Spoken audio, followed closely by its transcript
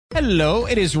Hello,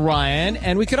 it is Ryan,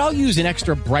 and we could all use an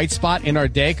extra bright spot in our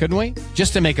day, couldn't we?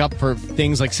 Just to make up for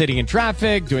things like sitting in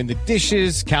traffic, doing the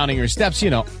dishes, counting your steps,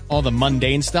 all the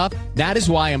mundane stuff. That is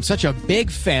why I'm such a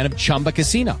big fan of Chumba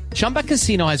Casino. Chumba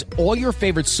Casino has all your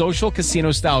favorite social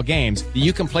casino-style games that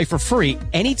you can play for free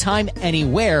anytime,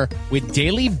 anywhere with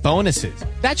daily bonuses.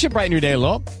 That should brighten your day a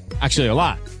little. Actually, a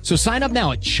lot. So sign up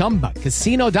now at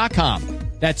ChumbaCasino.com.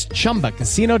 That's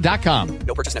ChumbaCasino.com.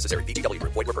 No purchase necessary. VGW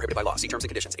Group. Void where prohibited by law. See terms and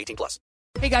conditions. 18+.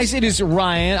 Hey guys, it is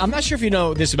Ryan. I'm not sure if you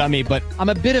know this about me, but I'm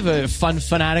a bit of a fun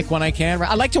fanatic when I can.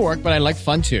 I like to work, but I like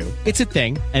fun too. It's a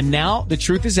thing. And now the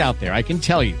truth is out there. I can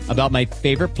tell you about my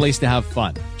favorite place to have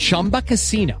fun. Chumba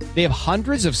Casino. They have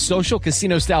hundreds of social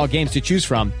casino style games to choose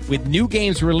from with new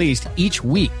games released each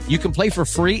week. You can play for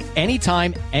free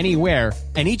anytime, anywhere.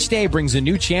 And each day brings a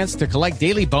new chance to collect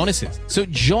daily bonuses. So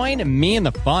join me in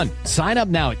the fun. Sign up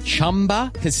now at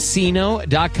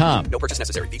ChumbaCasino.com. No purchase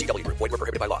necessary. VGW Group. Void where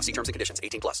prohibited by law. See terms and conditions.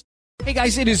 18+. Hey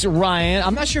guys, it is Ryan.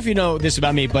 I'm not sure if you know this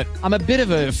about me, but I'm a bit of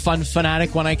a fun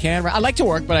fanatic when I can. I like to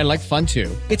work, but I like fun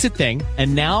too. It's a thing.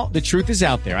 And now the truth is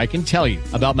out there. I can tell you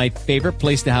about my favorite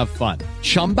place to have fun.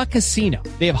 Chumba Casino.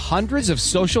 They have hundreds of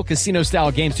social casino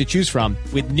style games to choose from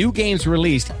with new games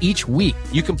released each week.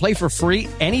 You can play for free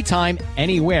anytime,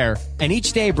 anywhere. And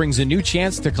each day brings a new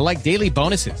chance to collect daily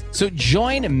bonuses. So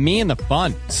join me in the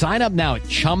fun. Sign up now at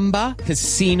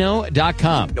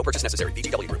ChumbaCasino.com. No purchase necessary.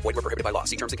 VGW Group. Void where prohibited by law.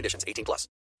 See terms and conditions. 18+.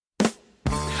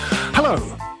 Hello,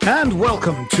 and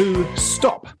welcome to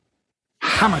Stop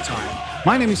Hammer Time.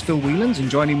 My name is Phil Whelans, and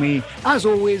joining me, as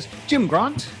always, Jim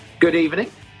Grant. Good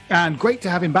evening. And great to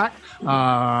have him back.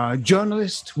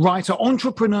 Journalist, writer,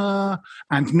 entrepreneur,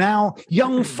 and now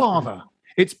young father.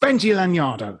 It's Benji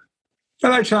Lanyardo.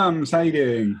 Hello, chums. How you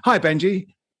doing? Hi,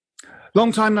 Benji.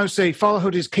 Long time no see.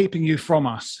 Fatherhood is keeping you from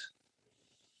us.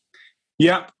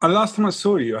 Yeah, last time I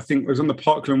saw you, I think it was on the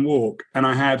Parkland Walk, and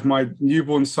I had my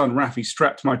newborn son, Rafi,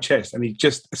 strapped to my chest, and he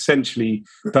just essentially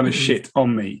done a shit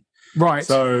on me. Right.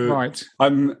 So right.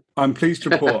 I'm pleased to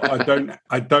report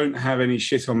I don't have any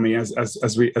shit on me as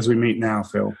we meet now,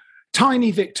 Phil.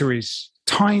 Tiny victories.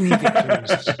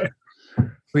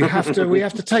 We have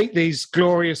to take these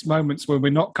glorious moments when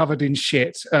we're not covered in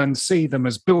shit and see them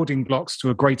as building blocks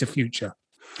to a greater future.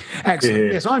 Excellent.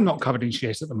 Yeah. Yes, I'm not covered in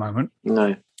shit at the moment.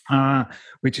 No.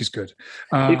 Which is good.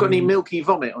 You've got any milky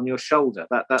vomit on your shoulder?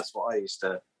 That's what I used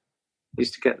to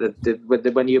get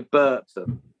when you burp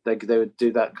them. They would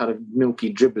do that kind of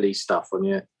milky dribbly stuff on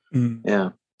you. Yeah.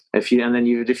 If you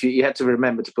had to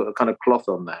remember to put a kind of cloth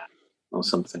on there or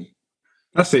something.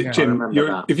 That's it, yeah, Jim.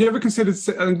 If you ever considered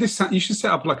this, you should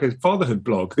set up like a fatherhood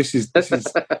blog. This is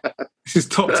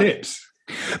top tips.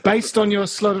 Based on your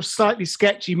sort of slightly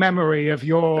sketchy memory of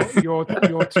your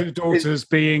two daughters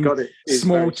being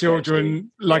small children,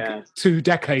 like 2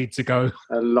 decades ago,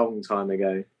 a long time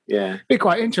ago. Yeah, it'd be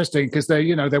quite interesting because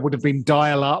there would have been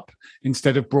dial-up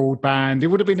instead of broadband. It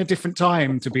would have been a different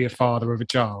time to be a father of a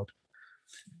child.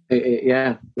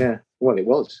 Yeah. Well, it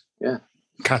was. Yeah,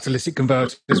 catalytic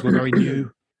converters were very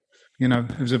new.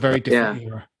 It was a very different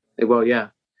era. Well, yeah.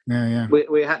 Yeah.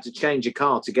 We had to change a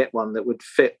car to get one that would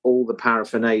fit all the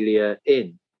paraphernalia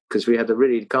in because we had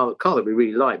a car that we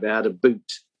really liked. They had a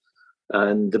boot,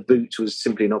 and the boot was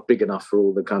simply not big enough for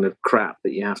all the kind of crap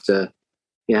that you have to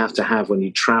have when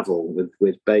you travel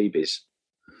with babies.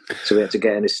 So we had to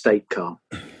get an estate car.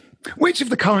 Which of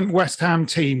the current West Ham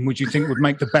team would you think would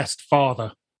make the best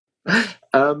father?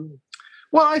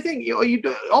 Well, I think you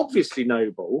obviously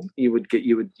Noble. You would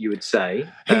say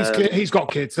he's got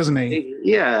kids, hasn't he?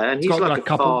 Yeah, and he's like a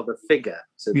couple. father figure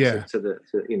to other.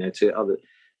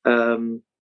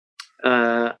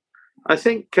 I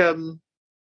think I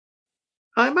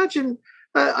imagine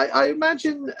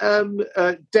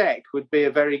Dec would be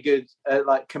a very good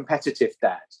competitive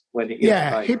dad when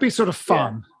he'd be sort of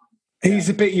fun. Yeah. He's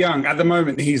a bit young at the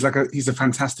moment. He's he's a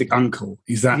fantastic uncle.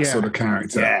 He's that sort of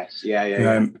character. Yes,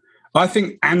 yeah. I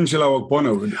think Angelo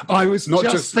Ogbonna would. I was not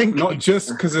just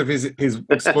because of his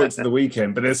exploits of the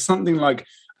weekend, but there's something like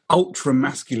ultra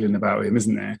masculine about him,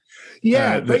 isn't there?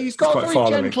 Yeah, but he's got a very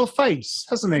gentle face,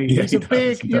 hasn't he? Yeah, he's a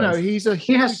big, he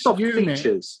has soft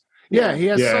features. Yeah, he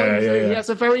has. He has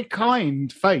a very kind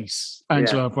face,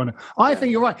 Angelo Ogbonna. I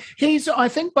think you're right. I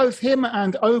think both him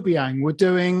and Obiang were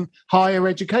doing higher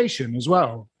education as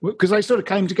well because they sort of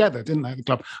came together, didn't they? The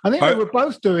club. I think they were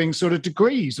both doing sort of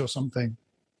degrees or something.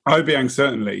 Obiang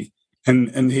certainly,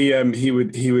 and he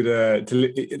would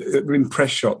in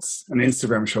press shots and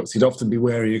Instagram shots, he'd often be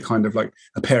wearing a kind of like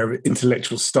a pair of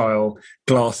intellectual style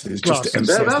glasses. Just to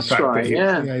emphasize the fact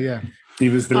that he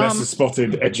was the lesser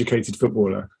spotted educated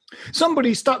footballer.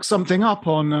 Somebody stuck something up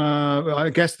on, I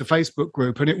guess, the Facebook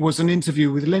group, and it was an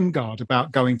interview with Lingard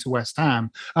about going to West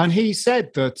Ham. And he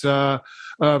said that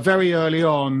very early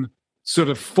on, sort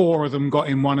of 4 of them got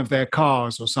in one of their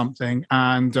cars or something,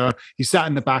 and he sat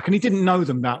in the back, and he didn't know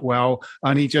them that well,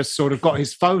 and he just sort of got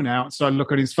his phone out, started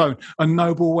looking at his phone, and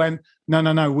Noble went,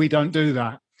 no, we don't do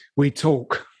that. We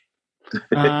talk.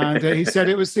 And he said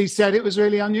it was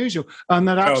really unusual, and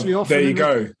that actually often there you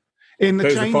go. In the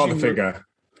There's changing the father figure.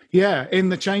 Yeah, in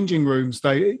the changing rooms,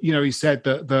 he said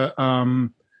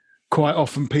that quite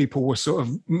often people were sort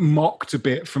of mocked a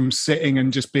bit from sitting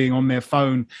and just being on their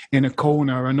phone in a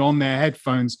corner and on their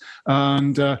headphones,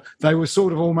 and they were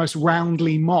sort of almost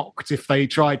roundly mocked if they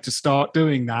tried to start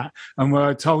doing that and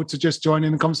were told to just join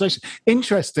in the conversation.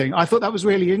 Interesting. I thought that was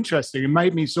really interesting. It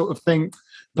made me sort of think,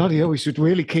 bloody hell, we should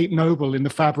really keep Noble in the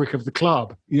fabric of the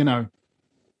club,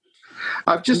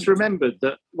 I've just remembered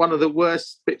that one of the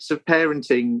worst bits of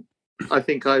parenting I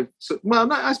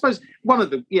suppose one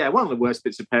of the worst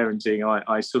bits of parenting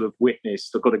I sort of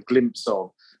witnessed or got a glimpse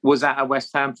of was at a West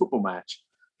Ham football match.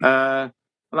 And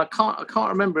I can't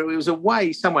remember. It was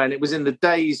away somewhere, and it was in the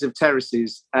days of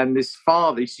terraces, and this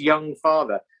young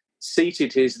father,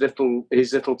 seated his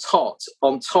little tot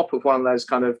on top of one of those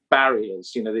kind of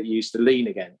barriers, that you used to lean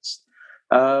against.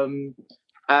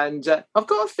 And I've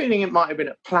got a feeling it might have been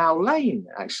at Plough Lane,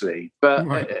 actually. But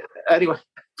anyway,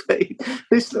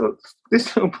 this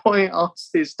little boy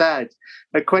asked his dad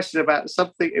a question about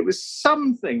something. It was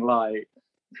something like,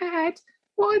 "Dad,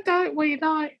 why don't we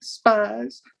like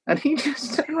Spurs?" And he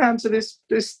just turned around to this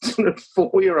sort of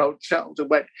 4-year-old child and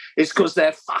went, "It's because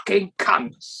they're fucking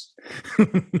cunts."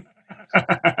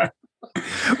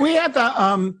 We had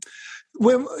that...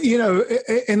 When,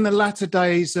 in the latter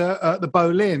days at the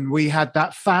Boleyn, we had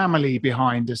that family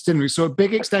behind us, didn't we? So a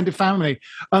big extended family.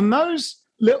 And those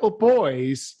little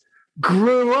boys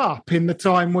grew up in the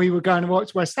time we were going to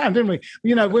watch West Ham, didn't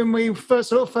we? When we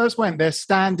first went, they're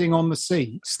standing on the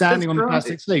seat, on the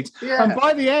plastic seats. Yeah. And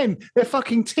by the end, they're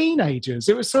fucking teenagers.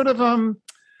 It was sort of,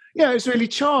 it was really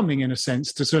charming in a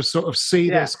sense to sort of see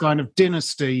this kind of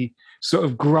dynasty sort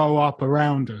of grow up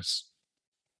around us.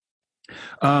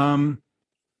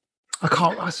 I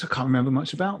can't remember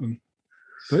much about them,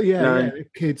 but they're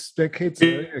kids.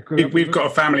 We've got a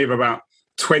family of about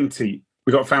 20.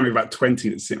 We've got a family of about 20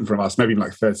 that's sitting in front of us, maybe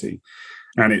like 30,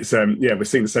 and it's we're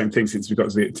seeing the same thing since we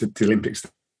got to the Olympic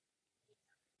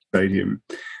Stadium.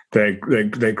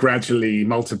 They're gradually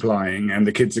multiplying, and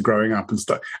the kids are growing up and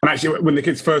stuff. And actually, when the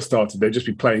kids first started, they'd just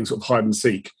be playing sort of hide and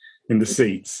seek in the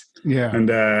seats. Yeah, and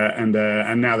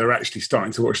now they're actually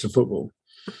starting to watch the football.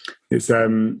 It's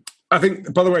I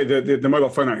think, by the way, the mobile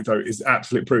phone anecdote is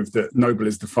absolute proof that Noble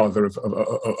is the father of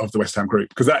the West Ham group,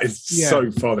 because that is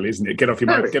so fatherly, isn't it? Get off your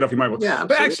mobile. Yeah,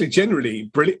 but actually, generally,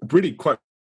 really quite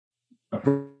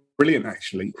brilliant,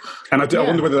 actually. And I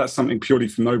wonder whether that's something purely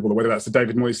from Noble or whether that's a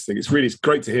David Moyes thing. It's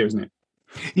great to hear, isn't it?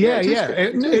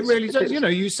 It really does.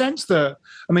 You sense that.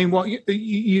 I mean, what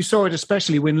you saw it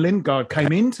especially when Lingard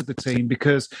came into the team,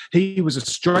 because he was a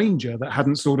stranger that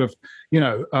hadn't sort of,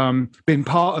 been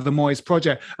part of the Moyes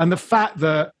project, and the fact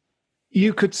that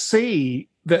you could see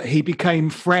that he became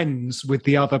friends with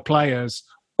the other players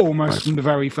almost from the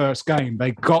very first game.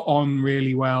 They got on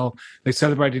really well. They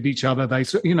celebrated each other. They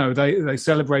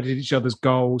celebrated each other's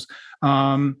goals.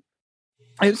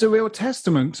 It's a real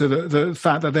testament to the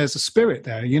fact that there's a spirit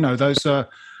there. Those are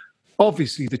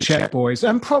obviously the Czech boys,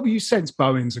 and probably you sense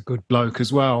Bowen's a good bloke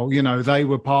as well. They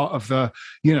were part of the,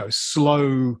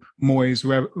 slow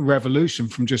Moyes revolution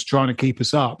from just trying to keep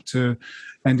us up to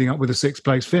ending up with a 6th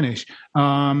place finish.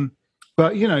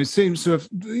 But, it seems to have,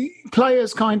 the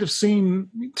players kind of seem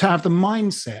to have the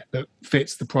mindset that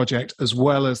fits the project as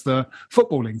well as the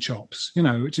footballing chops,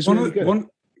 which is really good.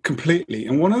 Completely.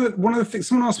 And one of the things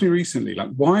someone asked me recently, like,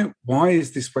 why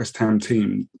is this West Ham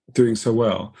team doing so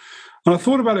well? And I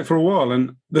thought about it for a while,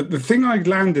 and the thing I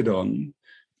landed on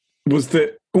was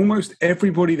that almost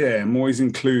everybody there, Moyes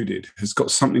included, has got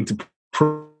something to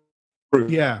prove.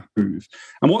 Yeah. And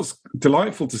what's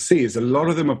delightful to see is a lot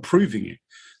of them are proving it.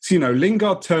 So,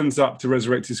 Lingard turns up to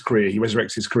resurrect his career. He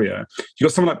resurrects his career. You've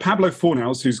got someone like Pablo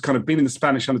Fornals, who's kind of been in the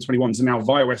Spanish under-21s and now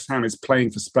via West Ham is playing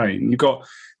for Spain. You've got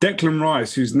Declan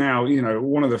Rice, who's now,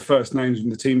 one of the first names in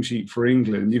the team sheet for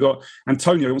England. You've got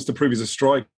Antonio, who wants to prove he's a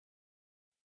striker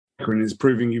and is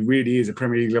proving he really is a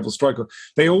Premier League level striker.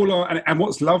 They all are. And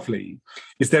what's lovely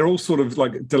is they're all sort of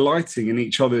like delighting in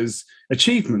each other's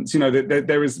achievements.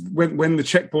 There is, when the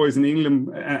Czech boys in England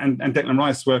and Declan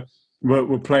Rice were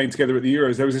were playing together at the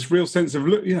Euros, there was this real sense of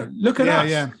look at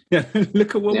us,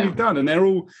 look at what we've done, and they're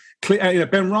all clear.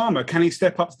 Ben Rama, can he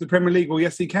step up to the Premier League? Well,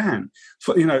 yes, he can.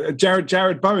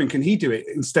 Jared Bowen, can he do it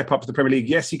and step up to the Premier League?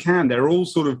 Yes, he can. They're all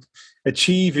sort of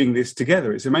achieving this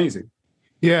together. It's amazing.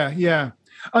 Yeah.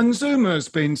 And Zuma's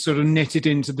been sort of knitted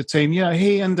into the team. Yeah,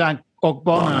 he and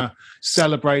Ogbonna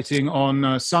celebrating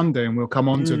on Sunday, and we'll come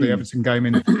on to the Everton game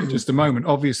in just a moment.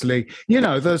 Obviously,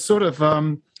 the sort of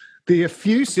the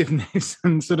effusiveness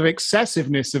and sort of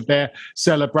excessiveness of their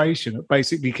celebration at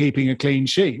basically keeping a clean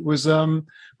sheet was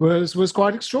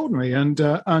quite extraordinary. And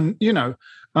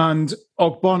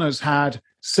Ogbonna's had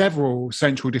several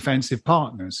central defensive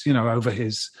partners, over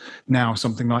his now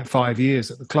something like 5 years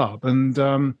at the club,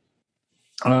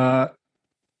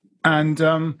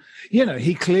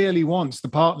 he clearly wants the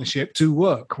partnership to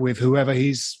work with whoever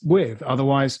he's with.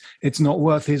 Otherwise, it's not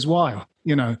worth his while.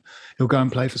 He'll go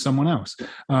and play for someone else. He's,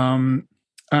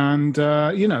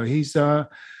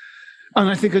 and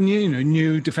I think a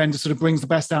new defender sort of brings the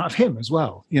best out of him as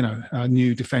well. A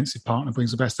new defensive partner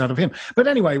brings the best out of him. But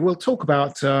anyway, we'll talk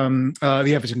about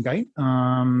the Everton game.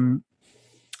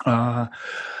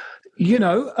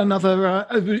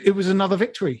 It was another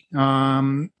victory.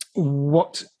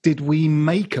 What did we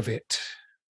make of it?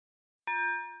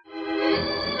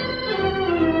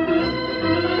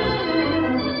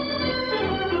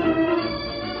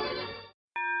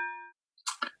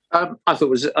 I thought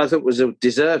it was a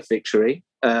deserved victory,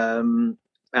 and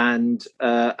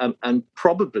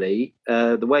probably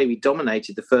the way we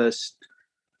dominated the first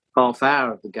half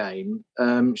hour of the game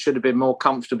should have been more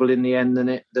comfortable in the end than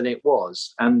it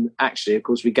was. And actually, of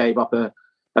course, we gave up a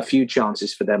few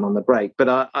chances for them on the break.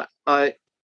 But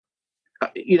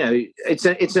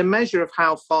it's a measure of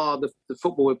how far the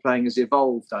football we're playing has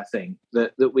evolved. I think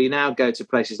that we now go to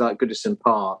places like Goodison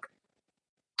Park,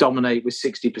 dominate with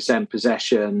 60%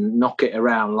 possession, knock it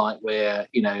around like we're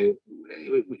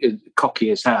cocky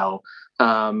as hell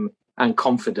and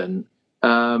confident.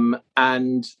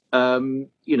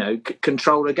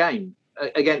 Control a game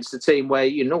against a team where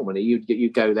normally you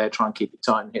go there, try and keep it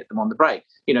tight and hit them on the break.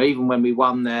 Even when we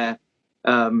won there,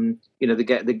 the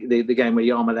game where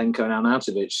Yarmolenko and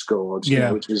Arnautovic scored,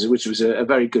 which was a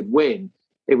very good win.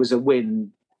 It was a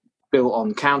win built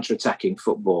on counter-attacking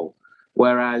football,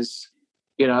 whereas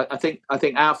I think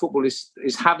our football is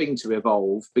having to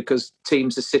evolve because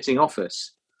teams are sitting off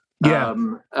us.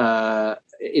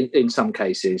 In some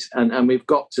cases, and we've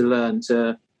got to learn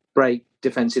to break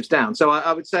defensives down. So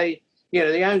I would say,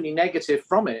 the only negative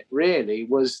from it really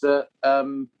was that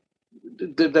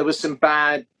there was some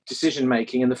bad decision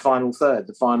making in the final third,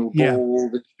 the final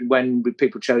ball, when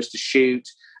people chose to shoot,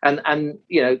 and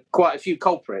quite a few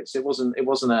culprits. It was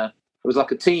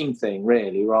like a team thing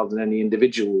really, rather than any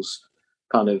individuals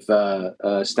kind of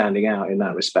standing out in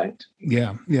that respect.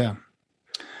 Yeah.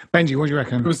 Benji, what do you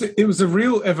reckon? It was a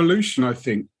real evolution, I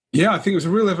think. Yeah, I think it was a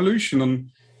real evolution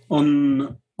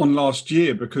on last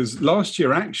year, because last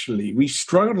year actually we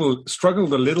struggled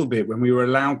a little bit when we were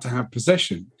allowed to have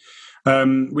possession.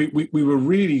 We were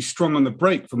really strong on the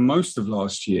break for most of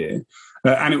last year.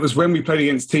 And it was when we played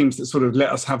against teams that sort of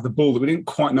let us have the ball that we didn't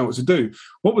quite know what to do.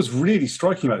 What was really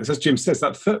striking about this, as Jim says,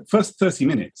 that first 30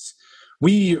 minutes,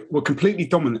 we were completely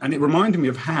dominant, and it reminded me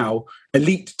of how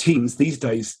elite teams these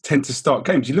days tend to start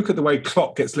games. You look at the way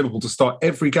Klopp gets Liverpool to start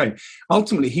every game.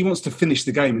 Ultimately, he wants to finish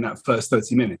the game in that first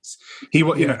 30 minutes.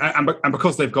 And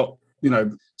because they've got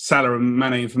Salah and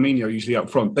Mane and Firmino usually up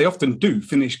front, they often do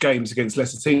finish games against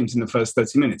lesser teams in the first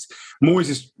 30 minutes. Moyes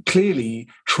is clearly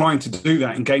trying to do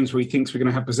that in games where he thinks we're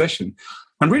going to have possession.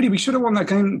 And really, we should have won that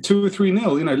game 2 or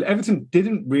 3-0. Everton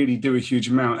didn't really do a huge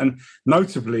amount, and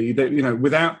notably, that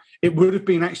without. It would have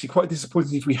been actually quite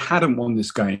disappointing if we hadn't won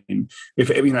this game.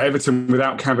 If Everton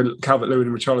without Calvert-Lewin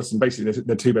and Richarlison, basically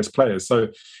their two best players. So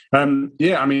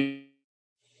it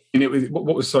was,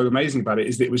 what was so amazing about it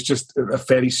is that it was just a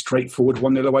fairly straightforward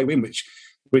 1-0 away win, which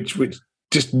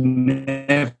just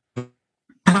never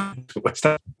happened to West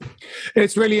Ham.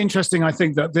 It's really interesting, I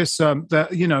think, that this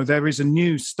there is a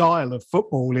new style of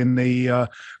football in the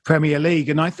Premier League,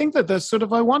 and I think that there's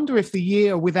I wonder if the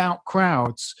year without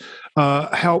crowds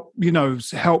help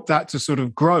that to sort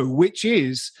of grow, which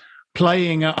is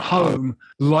playing at home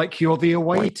like you're the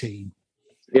away team.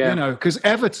 Because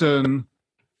Everton,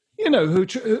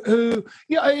 it's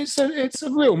a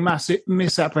real massive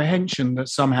misapprehension that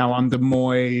somehow under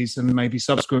Moyes and maybe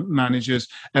subsequent managers,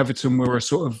 Everton were a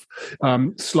sort of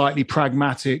slightly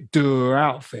pragmatic doer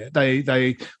outfit.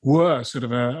 They were sort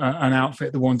of an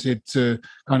outfit that wanted to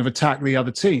kind of attack the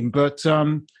other team, but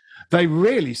they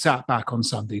really sat back on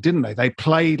Sunday, didn't they? They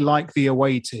played like the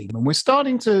away team, and we're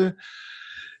starting to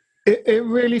It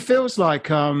really feels like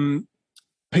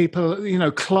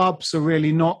people, clubs are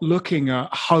really not looking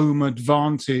at home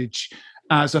advantage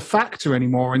as a factor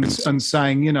anymore, and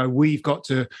saying, we've got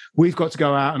to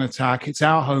go out and attack. It's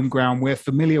our home ground. We're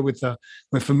familiar with the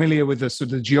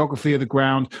sort of geography of the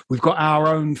ground. We've got our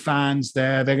own fans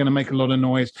there. They're going to make a lot of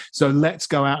noise. So let's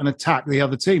go out and attack the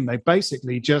other team. They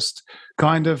basically just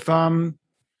kind of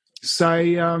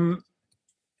say,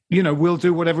 we'll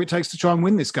do whatever it takes to try and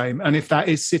win this game. And if that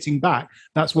is sitting back,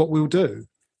 that's what we'll do.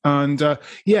 And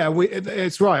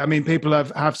it's right. I mean, people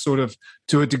have sort of,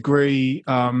 to a degree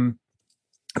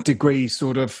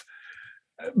sort of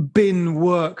been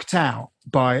worked out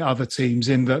by other teams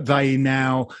in that they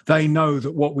know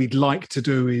that what we'd like to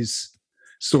do is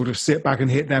sort of sit back and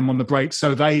hit them on the brakes,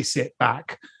 so they sit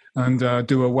back and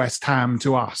do a West Ham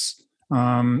to us, we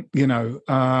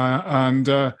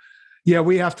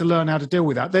have to learn how to deal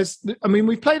with that.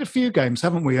 We've played a few games,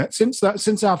 haven't we? Since our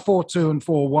 4-2 and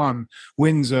 4-1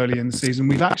 wins early in the season,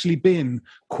 we've actually been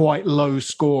quite low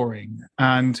scoring,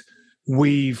 and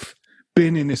we've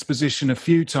been in this position a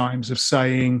few times of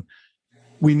saying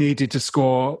we needed to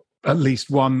score at least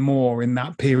one more in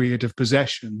that period of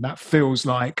possession. That feels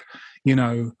like,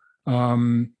 it's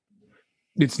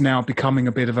now becoming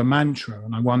a bit of a mantra,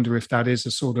 and I wonder if that is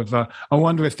I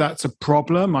wonder if that's a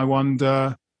problem. I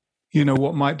wonder,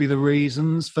 what might be the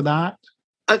reasons for that.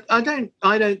 I don't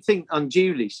think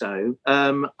unduly so.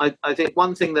 I think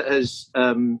one thing that has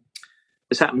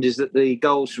happened is that the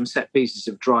goals from set pieces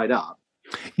have dried up.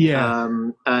 Yeah,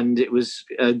 and it was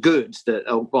good that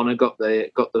Ogbonna got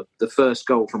the first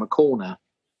goal from a corner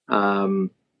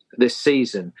this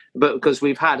season. But because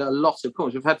we've had a lot of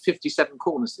corners, we've had 57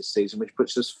 corners this season, which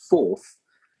puts us fourth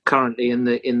currently in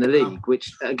the league,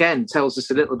 which again tells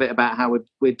us a little bit about how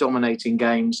we're dominating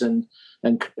games and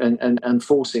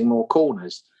forcing more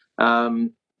corners. So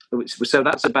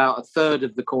that's about a third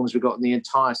of the corners we got in the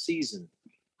entire season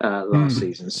last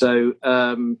season. So.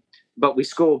 But we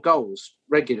scored goals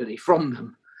regularly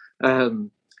from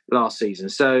them last season.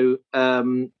 So,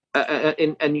 we've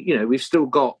still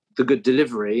got the good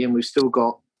delivery, and we've still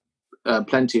got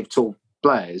plenty of tall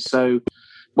players. So,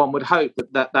 one would hope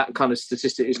that kind of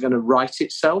statistic is going to right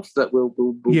itself. That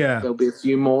there'll be a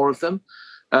few more of them.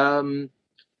 Other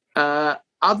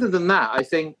than that, I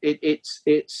think it's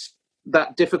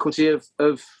that difficulty of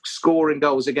scoring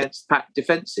goals against packed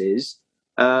defences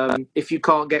if you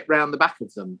can't get round the back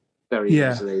of them very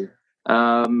easily.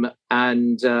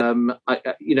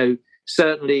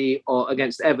 Certainly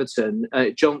against Everton,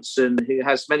 Johnson, who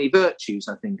has many virtues,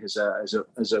 I think, as a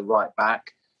right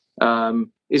back,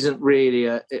 isn't really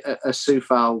a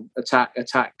Soufal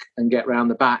attack and get round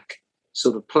the back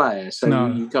sort of player. So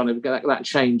you kind of that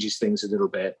changes things a little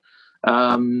bit.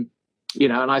 And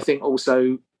I think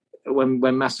also when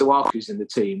Masuaku's in the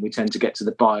team, we tend to get to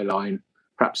the byline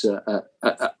perhaps a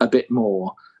bit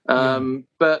more.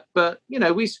 But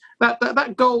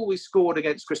that goal we scored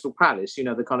against Crystal Palace,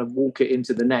 the kind of walk it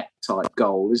into the net type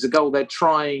goal, is a goal they're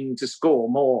trying to score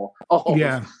more of.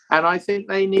 Yeah. And I think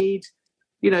they need,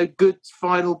 good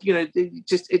final,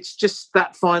 it's just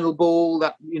that final ball,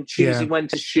 that choosing when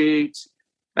to shoot.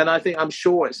 And I'm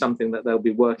sure it's something that they'll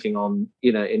be working on,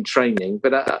 in training.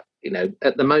 But at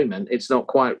the moment, it's not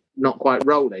quite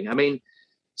rolling. I mean,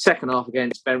 second half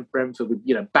against Brentford,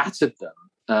 we battered them.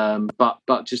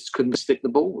 But just couldn't stick the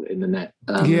ball in the net.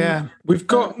 We've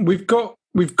got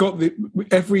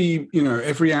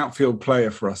every outfield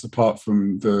player for us, apart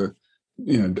from the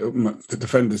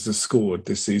defenders, has scored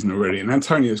this season already, and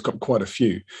Antonio's got quite a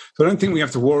few. So I don't think we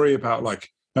have to worry about I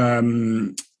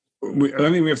don't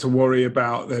think we have to worry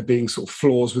about there being sort of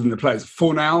flaws within the players.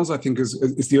 Fornals, I think,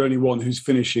 is the only one whose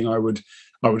finishing I would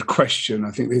question.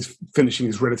 I think his finishing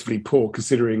is relatively poor,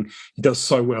 considering he does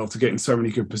so well to get in so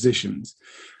many good positions.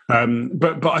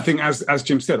 But I think, as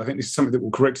Jim said, I think this is something that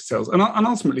will correct itself. And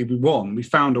ultimately, we won. We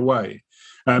found a way.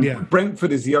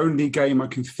 Brentford is the only game I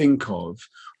can think of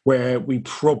where we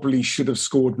probably should have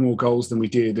scored more goals than we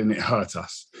did, and it hurt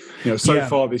us.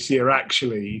 Far this year,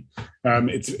 actually,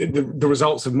 the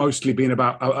results have mostly been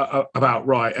about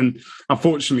right. And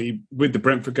unfortunately, with the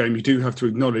Brentford game, you do have to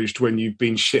acknowledge when you've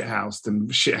been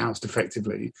shithoused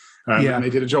effectively, and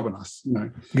they did a job on us.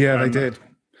 They did.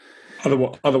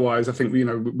 Otherwise, I think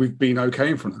we've been okay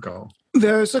in front of goal.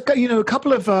 There's a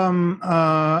couple of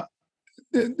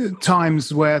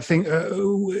times where I think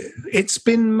it's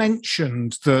been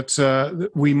mentioned that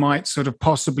we might sort of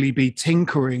possibly be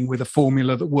tinkering with a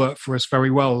formula that worked for us very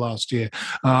well last year.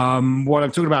 What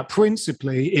I'm talking about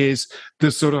principally is the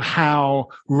sort of how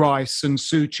Rice and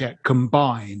Souček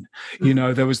combine. You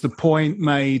know, there was the point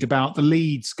made about the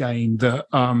Leeds game that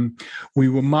we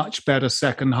were much better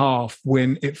second half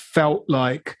when it felt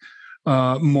like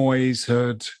Moyes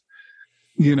had,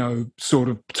 you know, sort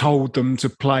of told them to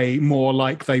play more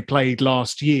like they played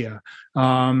last year.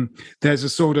 There's a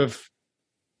sort of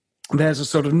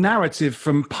narrative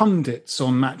from pundits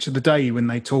on Match of the Day when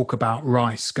they talk about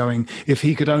Rice going, if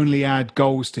he could only add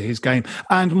goals to his game.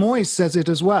 And Moyes says it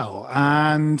as well.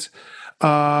 And,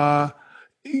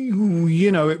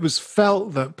 you know, it was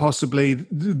felt that possibly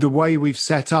the way we've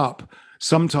set up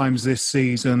sometimes this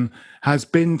season has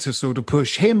been to sort of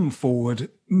push him forward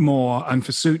more and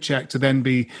for Souček to then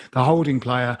be the holding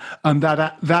player. And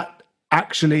that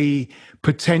actually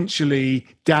potentially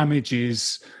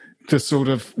damages the sort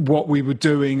of what we were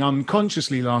doing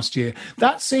unconsciously last year.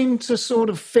 That seemed to sort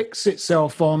of fix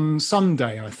itself on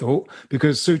Sunday, I thought,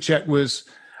 because Souček was,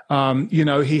 you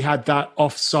know, he had that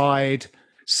offside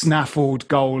snaffled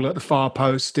goal at the far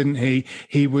post, didn't he?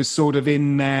 He was sort of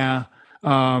in there,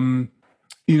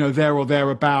 you know, there or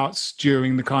thereabouts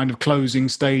during the kind of closing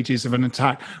stages of an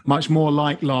attack, much more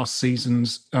like last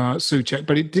season's Souček.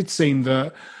 But it did seem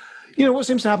that, you know, what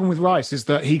seems to happen with Rice is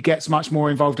that he gets much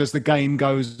more involved as the game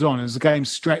goes on. As the game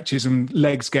stretches and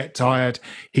legs get tired,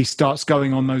 he starts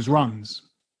going on those runs.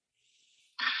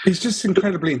 He's just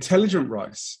incredibly intelligent,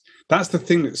 Rice. That's the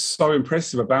thing that's so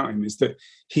impressive about him, is that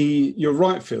you're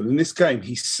right, Phil, in this game,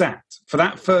 he sat. For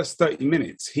that first 30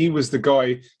 minutes, he was the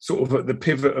guy sort of at the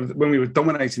pivot of when we were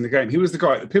dominating the game. He was the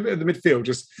guy at the pivot of the midfield,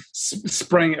 just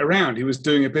spraying it around. He was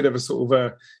doing a bit of a sort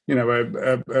of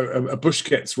a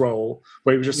Busquets role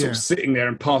where he was just sort of sitting there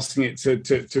and passing it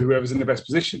to whoever's in the best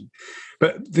position.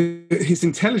 But his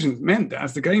intelligence meant that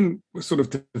as the game sort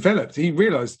of developed, he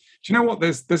realised, do you know what?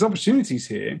 There's opportunities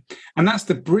here, and that's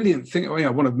the brilliant thing. Oh yeah,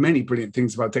 one of many brilliant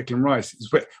things about Declan Rice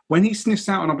is when he sniffs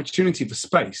out an opportunity for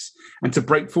space and to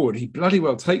break forward, he bloody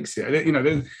well takes it. You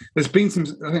know, there's been some,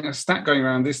 I think, a stat going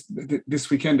around this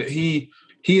weekend that he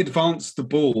advanced the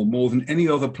ball more than any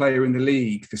other player in the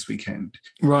league this weekend.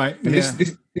 Right. And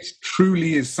this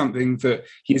truly is something that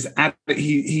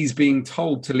he's being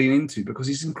told to lean into because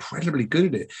he's incredibly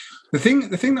good at it. The thing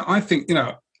that I think, you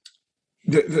know,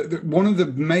 one of the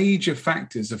major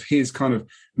factors of his kind of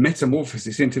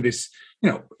metamorphosis into this, you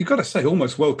know, you've got to say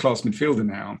almost world-class midfielder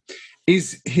now,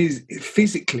 is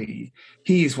physically,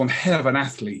 he is one hell of an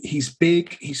athlete. He's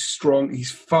big, he's strong,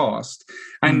 he's fast,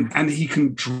 and he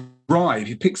can drive.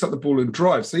 He picks up the ball and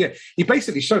drives. So yeah, he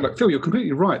basically showed, like, Phil, you're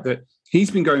completely right, that he's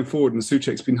been going forward and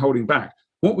Souček's been holding back.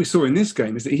 What we saw in this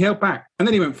game is that he held back and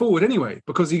then he went forward anyway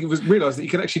because he realised that he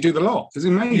could actually do the lot. It was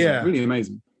amazing, really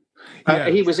amazing.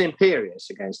 He was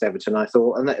imperious against Everton, I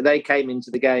thought, and they came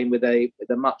into the game with a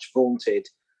much vaunted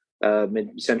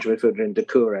central midfielder in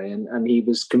Doucouré, and he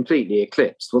was completely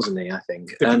eclipsed, wasn't he? I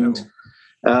think, and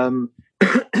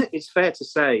it's fair to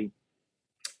say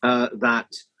that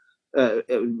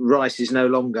Rice is no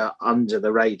longer under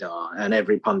the radar, and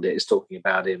every pundit is talking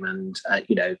about him. And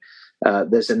you know,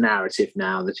 there's a narrative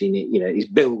now that he's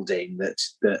building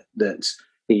that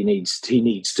he needs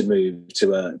to move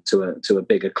to a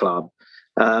bigger club.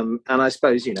 And I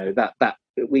suppose, you know, that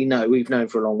we've known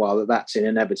for a long while that that's an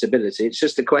inevitability. It's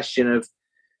just a question of,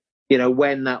 you know,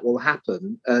 when that will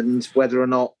happen and whether or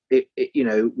not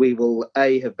we will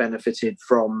have benefited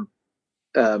from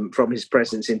his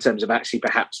presence in terms of actually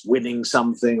perhaps winning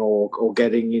something or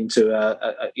getting into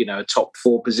a top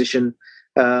 4 position.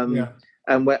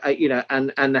 And where, you know,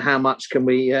 and how much can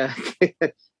we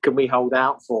can we hold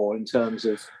out for in terms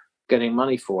of getting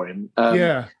money for him?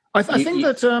 I think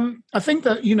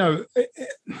that you know,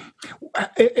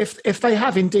 if they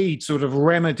have indeed sort of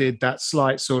remedied that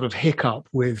slight sort of hiccup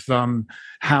with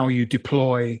how you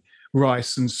deploy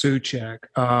Rice and Souček,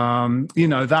 you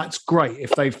know, that's great.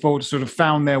 If they've sort of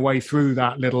found their way through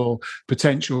that little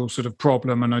potential sort of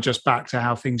problem and are just back to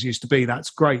how things used to be, that's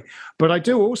great. But I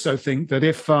do also think that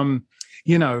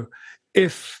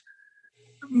if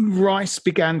Rice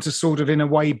began to sort of, in a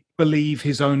way, believe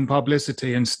his own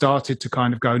publicity and started to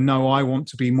kind of go, no, I want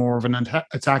to be more of an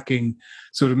attacking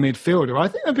sort of midfielder, I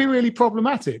think that'd be really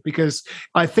problematic, because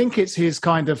I think it's his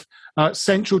kind of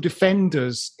central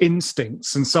defender's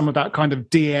instincts and some of that kind of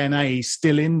DNA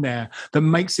still in there that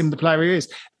makes him the player he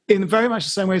is. In very much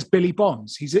the same way as Billy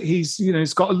Bonds. He's you know,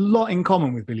 he's got a lot in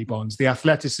common with Billy Bonds, the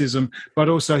athleticism, but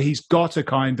also he's got a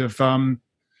kind of,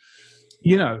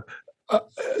 you know,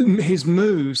 his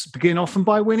moves begin often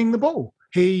by winning the ball.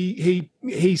 he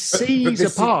sees a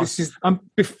pass, and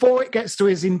before it gets to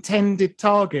his intended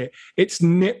target, it's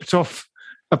nipped off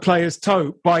a player's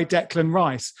toe by Declan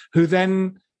Rice, who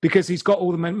then, because he's got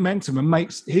all the momentum, and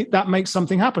makes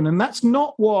something happen. And that's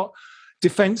not what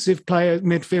defensive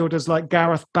midfielders like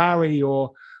Gareth Barry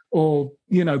or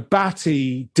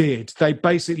Batty did. They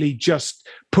basically just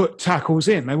put tackles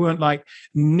in. They weren't like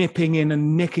nipping in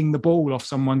and nicking the ball off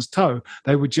someone's toe.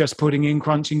 They were just putting in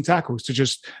crunching tackles to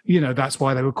just, that's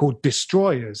why they were called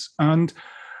destroyers. And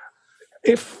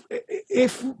if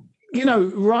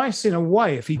Rice, in a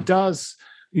way, if he does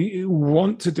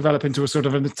want to develop into a sort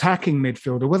of an attacking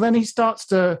midfielder, well, then he starts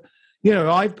to,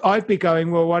 I'd be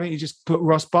going, well, why don't you just put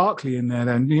Ross Barkley in there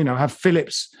then? Have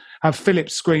Phillips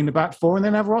screen the back four and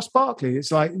then have Ross Barkley.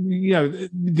 It's like,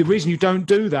 the reason you don't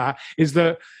do that is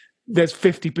that there's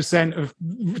 50% of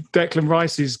Declan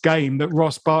Rice's game that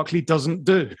Ross Barkley doesn't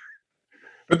do.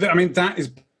 But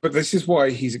this is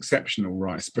why he's exceptional,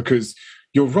 Rice, because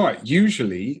you're right.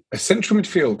 Usually a central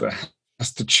midfielder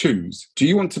has to choose. Do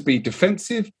you want to be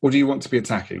defensive or do you want to be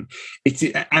attacking?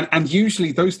 And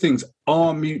usually those things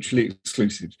are mutually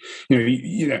exclusive.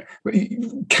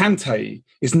 Kante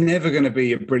is never going to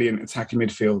be a brilliant attacking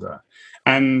midfielder.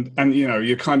 And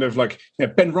you're kind of like,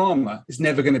 Ben Rama is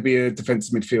never going to be a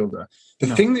defensive midfielder.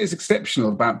 The thing that is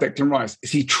exceptional about Declan Rice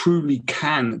is he truly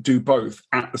can do both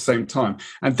at the same time.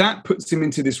 And that puts him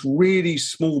into this really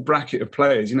small bracket of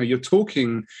players. You're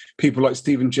talking people like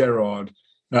Steven Gerrard,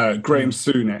 Graham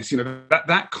Souness,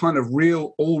 that kind of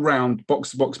real all-round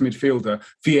box-to-box midfielder.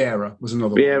 Vieira was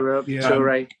another one.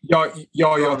 Touré.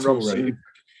 Yaya Touré.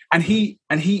 And he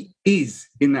is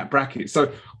in that bracket.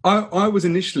 So I was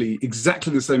initially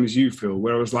exactly the same as you, Phil,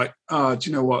 where I was like, do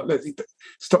you know what?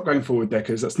 Stop going forward,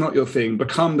 Deckers. That's not your thing.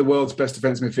 Become the world's best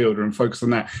defensive midfielder and focus on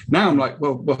that. Now I'm like,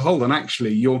 well, hold on.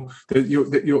 Actually, your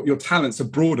talents are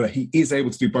broader. He is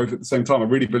able to do both at the same time. I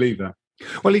really believe that.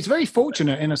 Well, he's very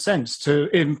fortunate in a sense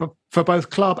for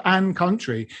both club and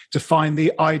country to find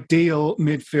the ideal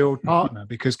midfield partner,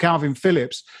 because Calvin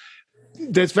Phillips,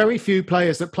 there's very few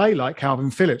players that play like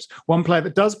Calvin Phillips. One player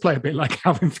that does play a bit like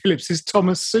Calvin Phillips is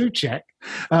Thomas Souček,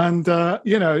 and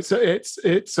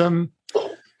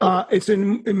it's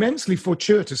immensely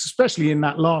fortuitous, especially in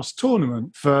that last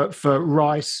tournament, for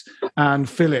Rice and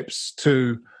Phillips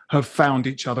to have found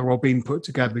each other or been put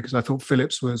together, because I thought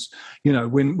Phillips was,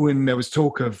 when there was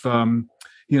talk of,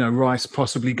 Rice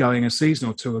possibly going a season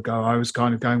or two ago, I was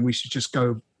kind of going, we should just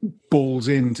go balls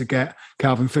in to get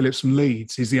Calvin Phillips from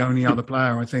Leeds. He's the only other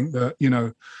player I think that,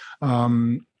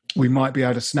 we might be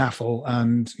able to snaffle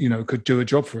and, could do a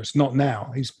job for us. Not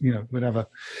now. He's, whatever.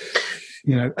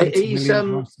 He's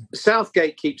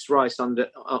Southgate keeps Rice on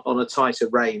a tighter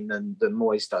rein than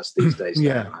Moyes does these days.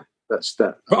 Yeah. That's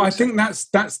that. But I think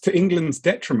that's to England's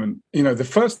detriment. The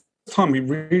first time we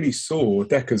really saw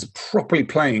Deckers properly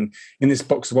playing in this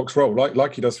box-to-box role,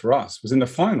 like he does for us, was in the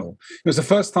final. It was the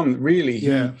first time that really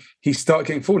he started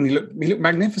getting forward, and he looked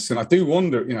magnificent. I do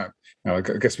wonder, I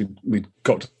guess we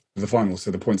got to the final, so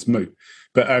the point's moot.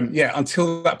 But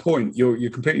until that point, you're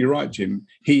completely right, Jim.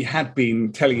 He had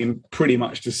been telling him pretty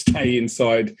much to stay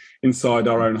inside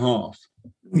our own half.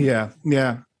 Yeah.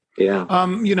 Yeah.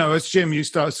 As Jim, you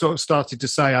started to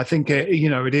say, I think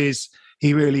it is.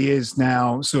 He really is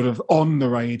now sort of on the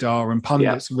radar, and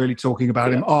pundits are really talking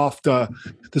about him after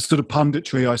the sort of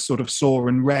punditry I sort of saw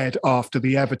and read after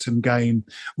the Everton game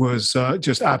was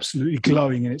just absolutely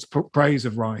glowing in its praise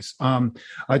of Rice.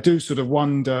 I do sort of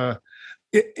wonder,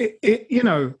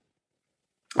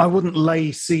 I wouldn't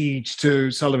lay siege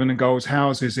to Sullivan and Gold's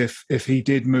houses if he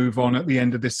did move on at the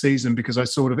end of this season, because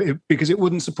because it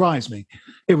wouldn't surprise me.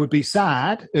 It would be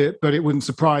sad, but it wouldn't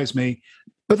surprise me.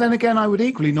 But then again, I would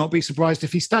equally not be surprised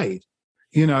if he stayed.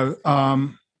 I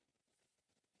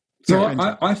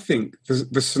think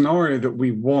the scenario that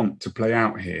we want to play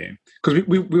out here, because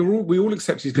we all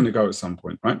accept he's going to go at some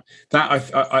point, right?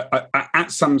 That I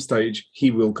at some stage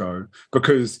he will go,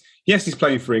 because yes, he's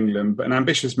playing for England, but an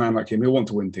ambitious man like him, he'll want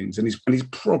to win things, and he's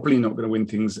probably not going to win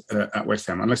things at West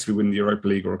Ham unless we win the Europa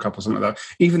League or a cup or something like that.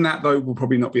 Even that, though, will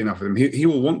probably not be enough of him. He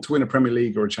will want to win a Premier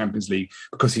League or a Champions League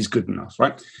because he's good enough,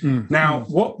 right? Now,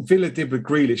 what Villa did with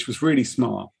Grealish was really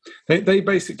smart. They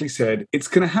basically said it's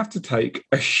going to have to take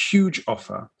a huge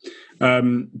offer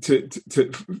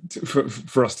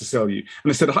for us to sell you.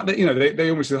 And they said, they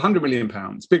almost said £100 million,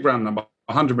 big round number,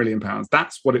 £100 million.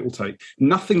 That's what it will take.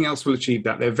 Nothing else will achieve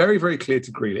that. They're very, very clear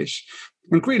to Grealish.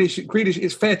 And Grealish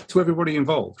is fair to everybody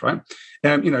involved, right?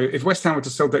 If West Ham were to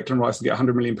sell Declan Rice and get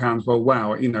 £100 million, well,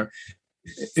 wow,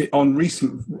 on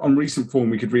recent form,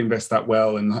 we could reinvest that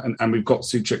well, and we've got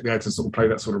Souček there to sort of play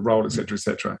that sort of role, etc.,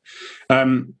 etc.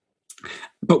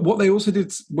 But what they also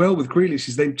did well with Grealish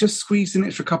is they just squeezed an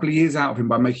extra couple of years out of him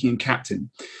by making him captain.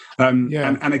 And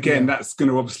again, that's going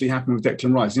to obviously happen with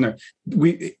Declan Rice.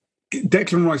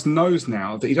 Declan Rice knows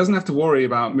now that he doesn't have to worry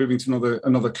about moving to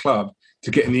another club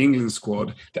to get in the England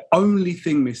squad. The only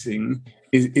thing missing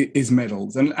is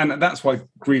medals. And that's why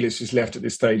Grealish is left at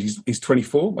this stage. He's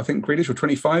 24, I think, Grealish, or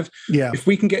 25. Yeah. If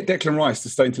we can get Declan Rice to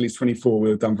stay until he's 24,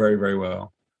 we'll have done very, very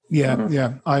well.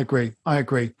 Yeah, I agree.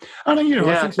 And,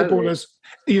 I think footballers,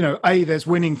 there's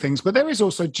winning things, but there is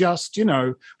also just,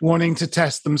 wanting to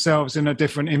test themselves in a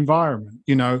different environment,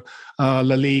 La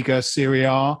Liga, Serie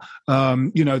A,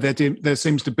 there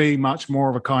seems to be much more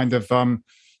of a kind of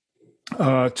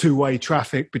two-way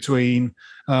traffic between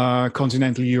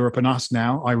continental Europe and us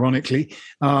now, ironically,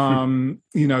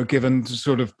 given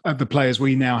sort of the players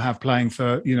we now have playing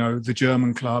for, the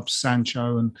German clubs,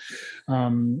 Sancho and,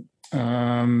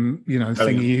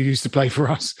 thing he used to play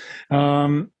for us.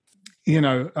 So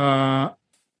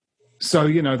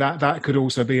that could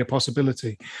also be a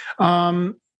possibility.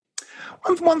 One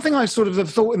thing I sort of have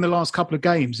thought in the last couple of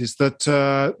games is that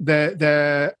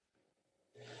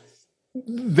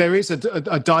there is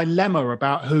a dilemma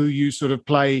about who you sort of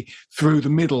play through the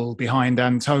middle behind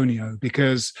Antonio,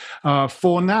 because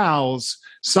Fornals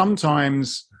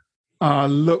sometimes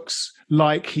looks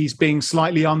like he's being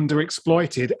slightly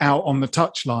underexploited out on the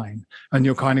touchline, and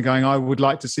you're kind of going, I would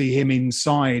like to see him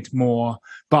inside more.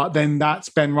 But then that's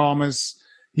Benrahma's,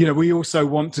 we also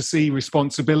want to see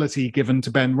responsibility given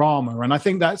to Benrahma. And I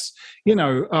think that's,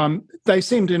 they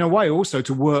seemed in a way also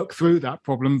to work through that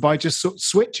problem by just sort of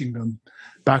switching them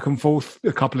back and forth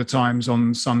a couple of times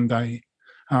on Sunday,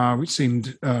 which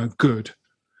seemed good.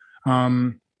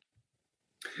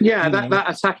 That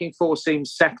attacking force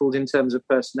seems settled in terms of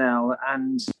personnel,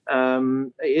 and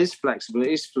it is flexible, it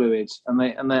is fluid, and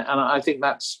I think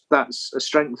that's a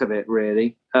strength of it,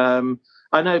 really.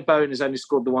 I know Bowen has only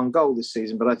scored the one goal this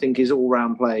season, but I think his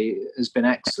all-round play has been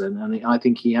excellent, and I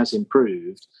think he has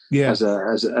improved as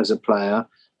a player.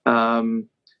 And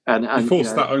he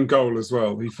forced that own goal as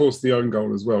well. He forced the own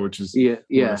goal as well, which is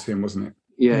him, wasn't it?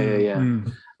 Yeah.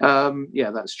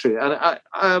 That's true.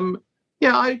 And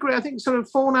I agree. I think sort of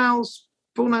Fornals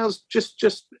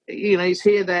just he's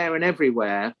here, there, and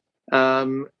everywhere.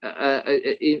 In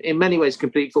many ways,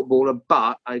 complete footballer.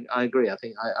 But I agree. I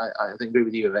think I agree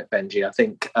with you about Benji. I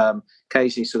think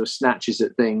Casey sort of snatches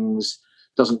at things,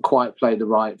 doesn't quite play the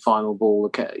right final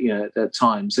ball, at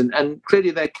times, and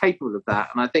clearly they're capable of that.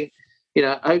 And I think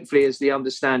hopefully as the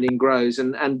understanding grows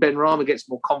and Benrahma gets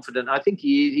more confident, I think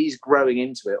he's growing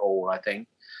into it all. I think.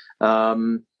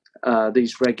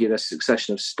 These regular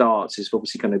succession of starts is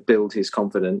obviously going to build his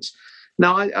confidence.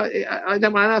 No, I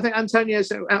don't mind. I think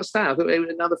Antonio's outstanding. I thought it was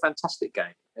another fantastic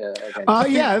game. It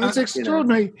was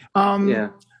extraordinary.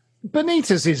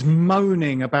 Benitez is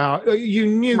moaning about. You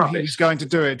knew he was going to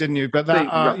do it, didn't you? But that,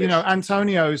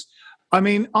 Antonio's. I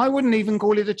mean, I wouldn't even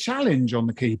call it a challenge on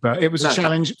the keeper. It was a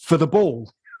challenge for the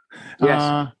ball.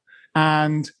 Yes,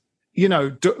 and.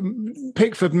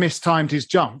 Pickford mistimed his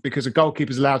jump because a goalkeeper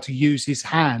is allowed to use his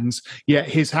hands, yet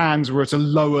his hands were at a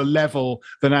lower level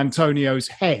than Antonio's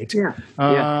head.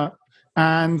 I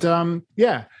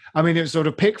mean, it was sort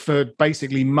of Pickford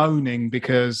basically moaning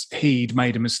because he'd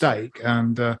made a mistake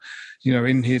and, to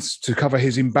cover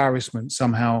his embarrassment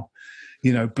somehow,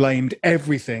 blamed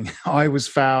everything. I was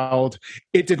fouled.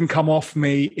 It didn't come off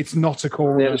me. It's not a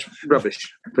corner. Yeah, it was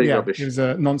rubbish. Rubbish. It was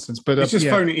nonsense. But he's just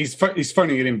phoning. He's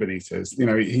phoning it in, Benitez.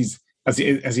 He's as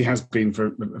he has been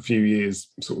for a few years,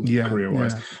 sort of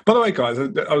career-wise. Yeah. By the way, guys,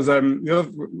 I was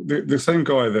the same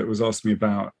guy that was asking me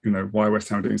about why West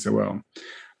Ham are doing so well.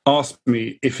 Asked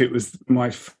me if it was my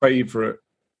favourite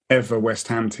ever West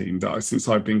Ham team since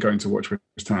I've been going to watch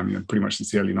West Ham, pretty much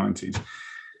since the early 90s,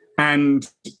 and.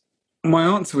 My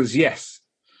answer was yes,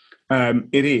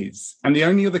 it is. And the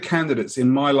only other candidates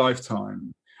in my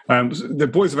lifetime, the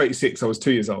boys of '86, I was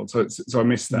 2 years old, so I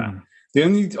missed that. The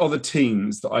only other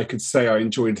teams that I could say I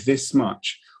enjoyed this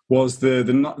much was the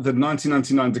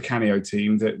 1999 Di Canio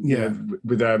team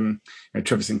with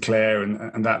Trevor Sinclair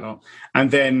and that lot, and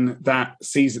then that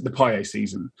season, the Payet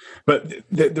season. But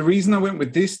the reason I went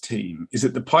with this team is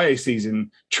that the Payet season,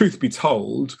 truth be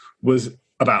told, was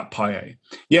about Payet.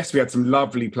 Yes, we had some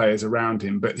lovely players around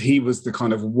him, but he was the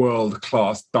kind of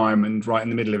world-class diamond right in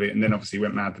the middle of it, and then obviously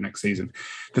went mad the next season.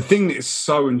 The thing that is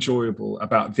so enjoyable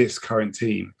about this current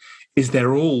team is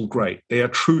they're all great. They are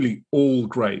truly all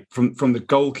great, from the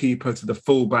goalkeeper to the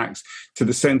fullbacks to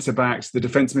the centre-backs, the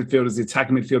defensive midfielders, the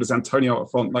attacking midfielders, Antonio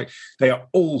up front. Like, they are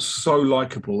all so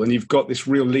likeable, and you've got this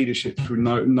real leadership through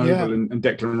Noble and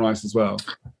Declan Rice as well.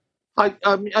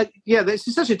 this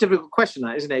is such a difficult question,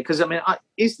 that, isn't it? Because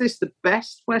is this the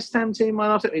best West Ham team?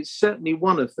 It's certainly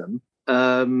one of them,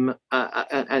 and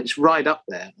it's right up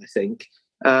there, I think.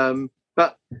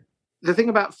 But the thing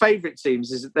about favourite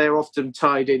teams is that they're often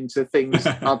tied into things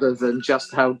other than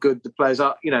just how good the players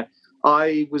are.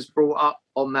 I was brought up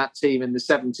on that team in the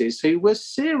 70s who were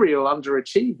serial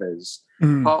underachievers,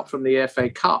 apart from the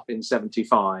FA Cup in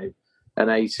 75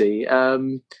 and 80.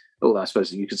 I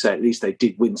suppose you could say at least they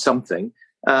did win something.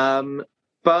 But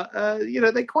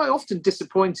they quite often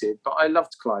disappointed. But I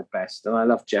loved Clyde Best, and I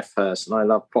loved Jeff Hurst, and I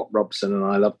loved Pop Robson, and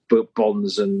I loved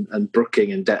Bonds and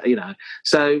Brooking, and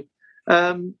So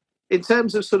in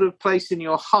terms of sort of place in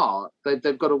your heart,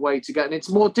 they've got a way to go, and it's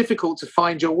more difficult to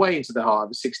find your way into the heart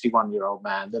of a 61-year-old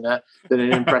man than an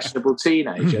impressionable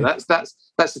teenager. That's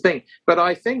the thing. But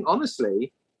I think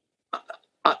honestly,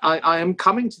 I am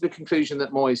coming to the conclusion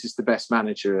that Moyes is the best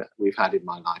manager we've had in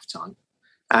my lifetime.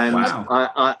 And wow.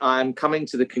 I'm coming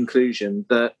to the conclusion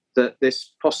that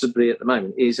this possibly at the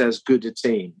moment is as good a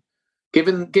team.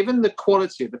 Given the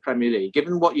quality of the Premier League,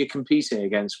 given what you're competing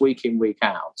against week in, week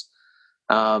out,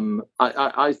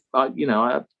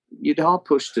 you'd hard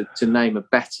push to name a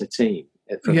better team.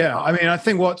 I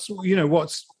think what's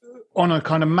on a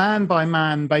kind of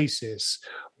man-by-man basis,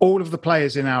 all of the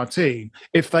players in our team,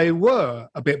 if they were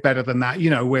a bit better than that,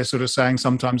 we're sort of saying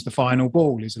sometimes the final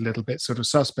ball is a little bit sort of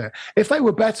suspect. If they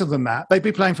were better than that, they'd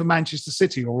be playing for Manchester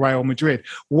City or Real Madrid.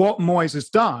 What Moyes has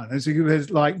done is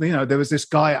there was this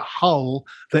guy at Hull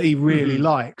that he really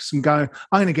likes, and going,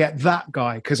 I'm going to get that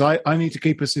guy because I need to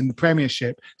keep us in the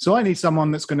Premiership. So I need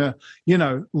someone that's going to,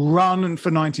 run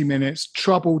for 90 minutes,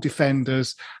 trouble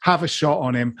defenders, have a shot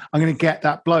on him. I'm going to get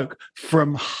that bloke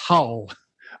from Hull.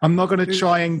 I'm not going to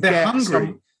try and get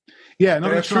someone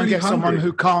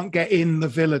who can't get in the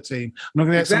Villa team. I'm not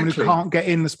going to get someone who can't get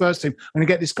in the Spurs team. I'm going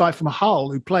to get this guy from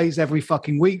Hull who plays every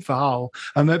fucking week for Hull,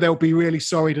 and that they'll be really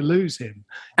sorry to lose him.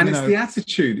 And it's the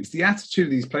attitude. It's the attitude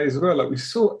of these players as well. Like we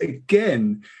saw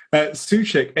again,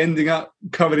 Souček ending up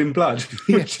covered in blood,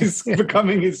 which is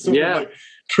becoming his sort of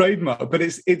trademark. But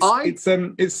it's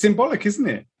symbolic, isn't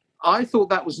it? I thought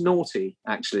that was naughty,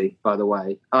 actually, by the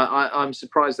way. I'm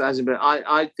surprised that hasn't been.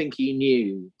 I think he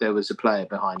knew there was a player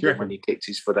behind him when he kicked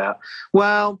his foot out.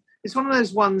 Well, it's one of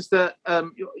those ones that,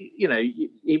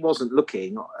 he wasn't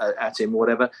looking at him or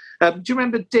whatever. Do you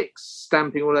remember Dix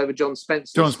stamping all over John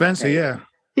Spencer? John Spencer, yeah.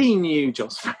 He knew John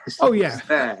Spencer. Oh, yeah.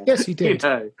 There, yes, he did.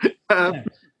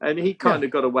 And he kind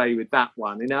of got away with that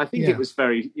one. I think it was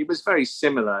very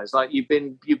similar. It's like you've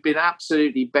been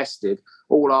absolutely bested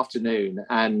all afternoon,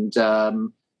 and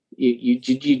you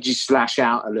just lash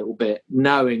out a little bit,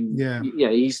 knowing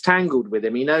he's tangled with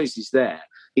him. He knows he's there.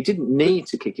 He didn't need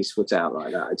to kick his foot out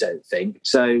like that, I don't think.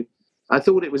 So I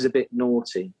thought it was a bit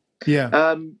naughty.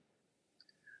 Yeah.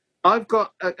 I've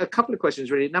got a couple of questions,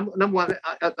 really. Number one,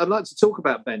 I'd like to talk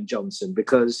about Ben Johnson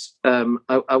because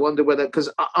I wonder whether,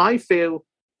 because I feel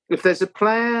if there's a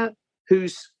player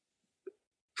who's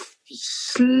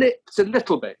slipped a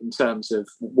little bit in terms of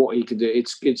what he can do,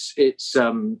 it's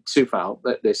Coufal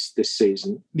this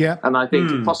season. Yeah, and I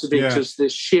think possibly just the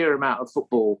sheer amount of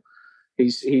football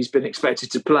he's been expected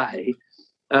to play.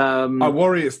 I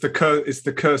worry it's the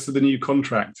curse of the new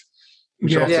contract.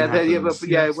 Well, we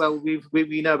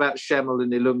know about Schemmel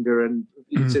and Ilunga, and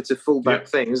it's a fullback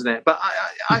thing, isn't it? But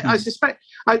I suspect.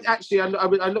 I looked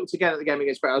again at the game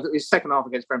against Brentford. His second half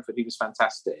against Brentford, he was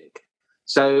fantastic.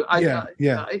 So he's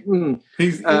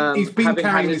been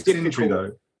carrying this injury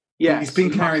though. Yeah, he's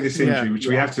been carrying this injury, which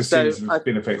we have to see has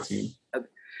been affecting him.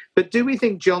 But do we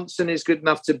think Johnson is good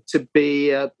enough to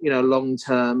be a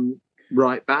long-term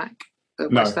right back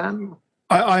at West Ham?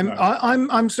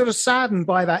 I'm sort of saddened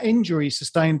by that injury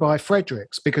sustained by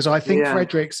Fredericks, because I think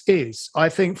Fredericks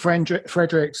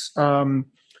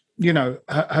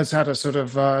has had a sort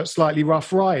of slightly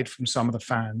rough ride from some of the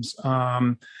fans.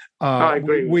 I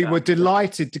agree. We were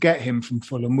delighted to get him from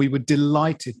Fulham. We were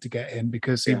delighted to get him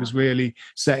because he was really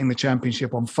setting the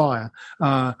Championship on fire.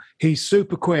 He's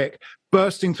super quick.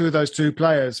 Bursting through those two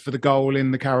players for the goal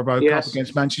in the Carabao Cup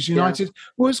against Manchester United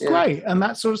was great, and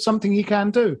that's sort of something he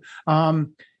can do.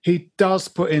 He does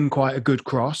put in quite a good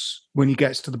cross when he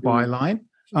gets to the byline.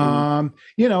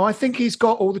 I think he's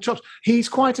got all the chops. He's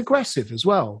quite aggressive as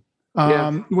well.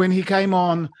 When he came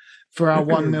on for our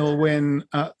 1-0 win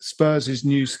at Spurs'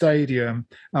 new stadium,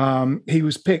 he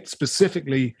was picked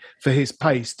specifically for his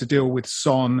pace to deal with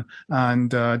Son and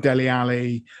Dele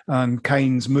Alli and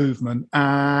Kane's movement.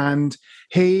 And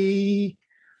he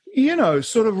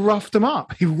sort of roughed them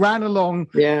up. He ran along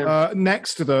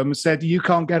next to them and said, "You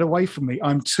can't get away from me.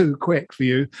 I'm too quick for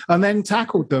you." And then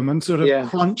tackled them and sort of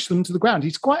crunched them to the ground.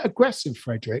 He's quite aggressive,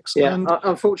 Fredericks. Yeah, and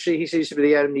unfortunately, he seems to be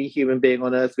the only human being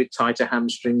on earth with tighter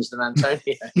hamstrings than Antonio.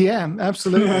 Yeah,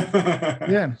 absolutely.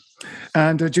 Yeah.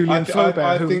 And Julian Faubert,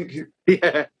 I think...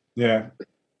 Yeah.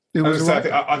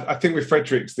 I think with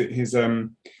Fredericks that his...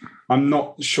 I'm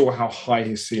not sure how high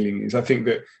his ceiling is. I think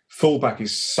that fullback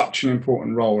is such an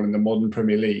important role in the modern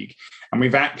Premier League. And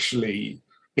we've actually,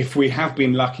 if we have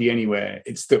been lucky anywhere,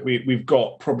 it's that we've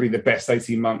got probably the best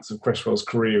 18 months of Cresswell's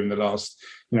career in the last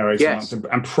 18 months.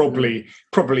 And probably,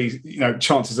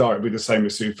 chances are it'll be the same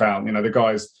as Soufal. The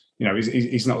guy's,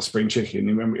 he's not a spring chicken,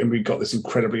 and we've got this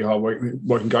incredibly hard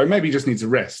working guy. Maybe he just needs a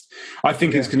rest. I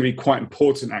think it's going to be quite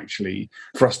important, actually,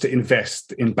 for us to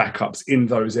invest in backups in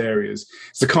those areas.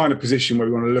 It's the kind of position where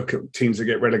we want to look at teams that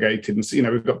get relegated.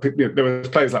 And we've got there were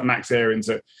players like Max Aarons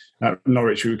at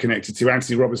Norwich we were connected to,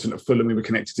 Anthony Robertson at Fulham we were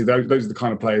connected to. Those are the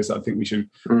kind of players that I think we should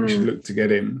look to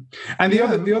get in. And the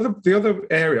other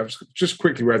area, just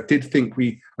quickly, where I do think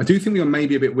we are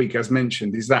maybe a bit weak, as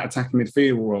mentioned, is that attacking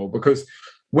midfield role, because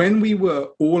when we were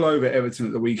all over Everton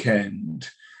at the weekend,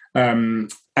 and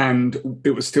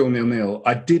it was still 0-0,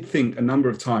 I did think a number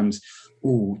of times,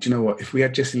 do you know what? If we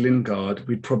had Jesse Lingard,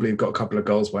 we'd probably have got a couple of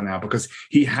goals by now, because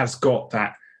he has got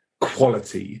that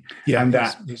quality and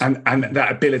that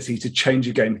ability to change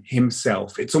a game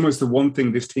himself. It's almost the one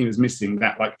thing this team is missing,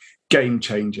 that like game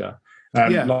changer.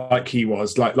 Like he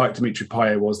was, like Dimitri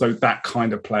Payet was, though that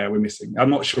kind of player we're missing. I'm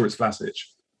not sure it's Vlasic.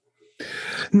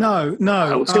 No.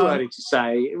 Too early to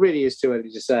say. It really is too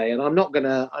early to say. And I'm not going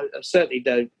to. I certainly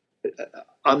don't.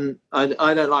 I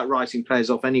don't like writing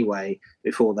players off anyway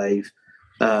before they've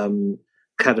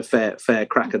had a fair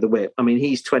crack of the whip. I mean,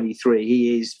 he's 23.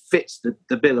 He fits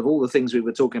the bill of all the things we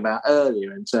were talking about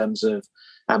earlier in terms of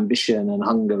ambition and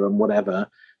hunger and whatever.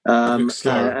 And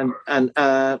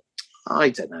I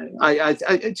don't know. I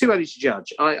too early to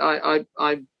judge.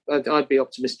 I'd be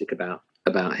optimistic about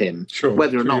him. Sure,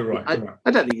 whether or not, right.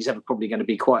 I don't think he's ever probably going to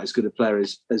be quite as good a player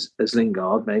as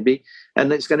Lingard, maybe.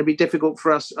 And it's going to be difficult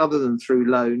for us, other than through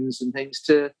loans and things,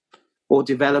 or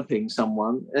developing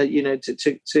someone,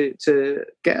 to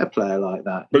get a player like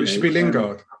that. But it should be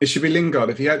Lingard. It should be Lingard.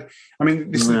 If he had, I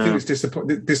mean, this is the thing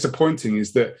that's disappointing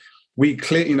is that we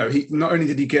clearly, he not only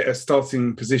did he get a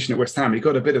starting position at West Ham, he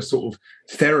got a bit of sort of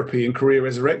therapy and career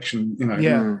resurrection.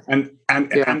 And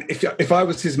if I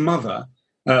was his mother.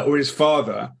 Or his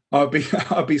father, I'd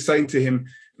be saying to him,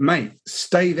 mate,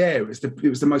 stay there. It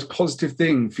was the most positive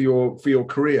thing for your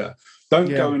career. Don't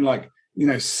go and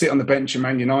sit on the bench at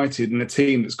Man United in a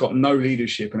team that's got no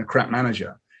leadership and a crap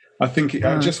manager. I think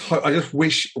I just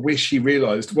wish he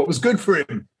realised what was good for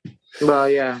him. Well,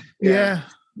 yeah.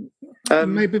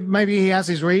 Maybe he has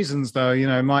his reasons, though.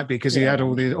 It might be because he had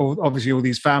all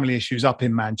these family issues up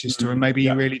in Manchester, and maybe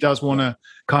he really does want to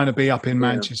kind of be up in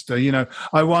Manchester.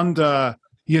 I wonder.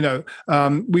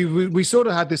 We sort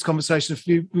of had this conversation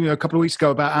a couple of weeks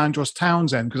ago about Andros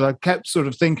Townsend, because I kept sort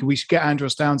of thinking we should get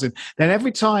Andros Townsend. Then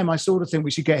every time I sort of think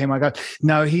we should get him, I go,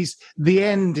 no, the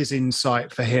end is in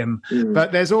sight for him.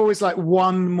 But there's always like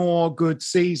one more good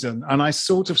season, and I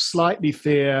sort of slightly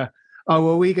fear,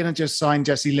 are we going to just sign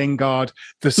Jesse Lingard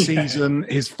the season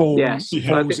his form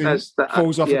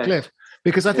falls off a cliff?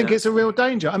 Because I think it's a real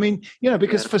danger. I mean,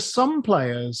 because for some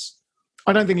players,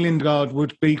 I don't think Lingard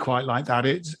would be quite like that.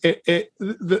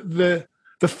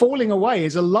 The falling away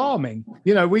is alarming.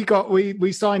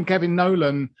 We signed Kevin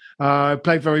Nolan,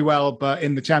 played very well, but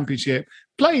in the Championship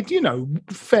played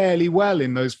fairly well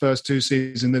in those first two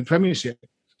seasons in the Premiership,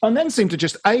 and then seemed to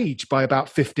just age by about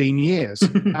 15 years.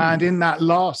 And in that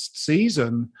last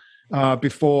season,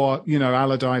 before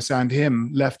Allardyce and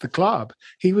him left the club,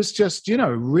 he was just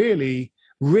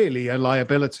really a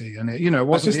liability, and it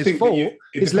wasn't his fault.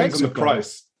 It depends on the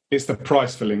price. It's the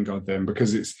price for Lingard then,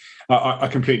 because it's. I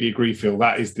completely agree, Phil.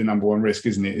 That is the number one risk,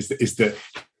 isn't it? Is that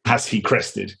has he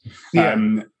crested?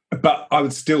 Yeah. But I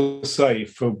would still say,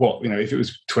 for what if it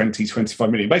was 20,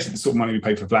 25 million, basically the sort of money we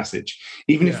paid for Vlasic,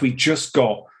 even if we just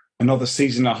got another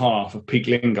season and a half of peak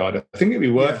Lingard, I think it'd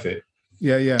be worth it.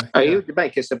 Yeah. You would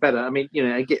make us a better. I mean,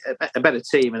 a better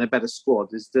team and a better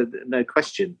squad is no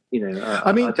question.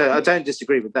 I don't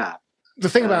disagree with that. The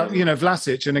thing about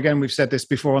Vlasic, and again we've said this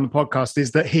before on the podcast,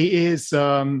 is that he is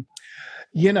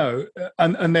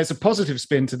and there's a positive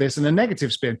spin to this and a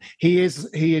negative spin. He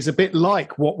is a bit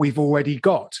like what we've already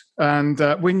got. And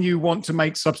when you want to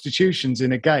make substitutions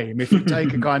in a game, if you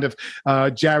take a kind of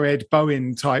Jared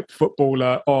Bowen type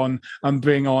footballer on and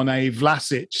bring on a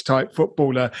Vlasic type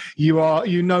footballer,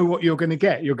 you know what you're going to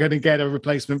get. You're going to get a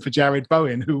replacement for Jared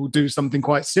Bowen who will do something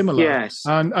quite similar. Yes.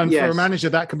 And yes. for a manager,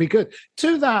 that can be good.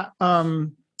 To that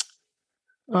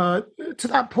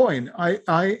point,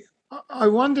 I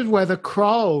wondered whether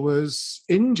Kral was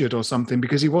injured or something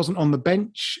because he wasn't on the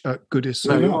bench at Goodison.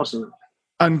 No, he wasn't.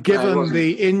 And given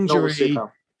the injury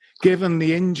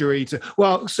to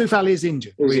Soufal is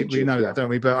injured. We know that, don't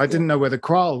we? But I didn't know whether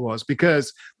Kral was,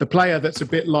 because the player that's a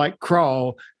bit like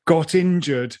Kral got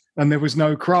injured and there was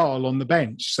no Kral on the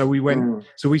bench. So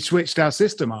we switched our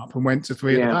system up and went to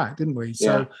three at the back, didn't we?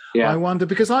 So I wonder,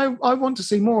 because I want to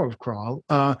see more of Kral,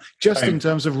 in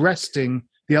terms of resting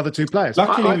the other two players.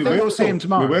 Luckily, we'll see him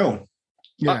tomorrow. We will.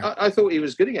 Yeah. I thought he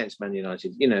was good against Man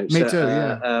United. Me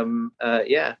too.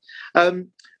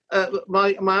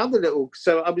 My other little.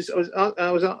 So I was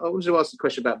to ask the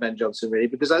question about Ben Johnson, really,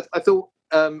 because I thought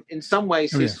in some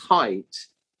ways his height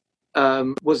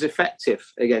was effective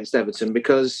against Everton,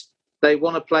 because they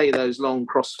want to play those long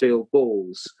crossfield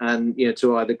balls and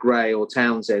to either Gray or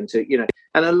Townsend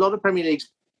and a lot of Premier League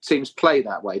teams play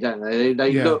that way, don't they?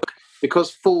 They look,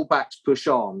 because fullbacks push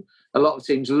on, a lot of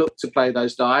teams look to play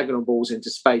those diagonal balls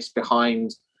into space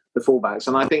behind the fullbacks,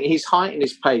 and I think his height and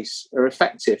his pace are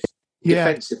effective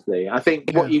defensively. I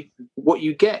think what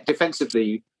you get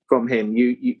defensively from him,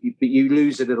 you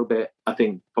lose a little bit, I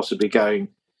think, possibly going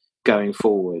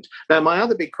forward. Now, my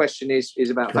other big question is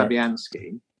about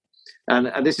Fabianski,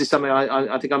 and this is something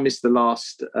I think I missed the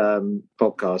last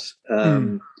podcast,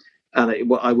 and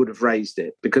I would have raised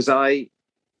it, because I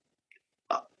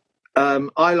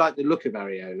like the look of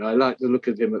Areola. I like the look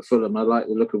of him at Fulham. I like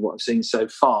the look of what I've seen so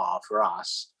far for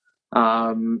us.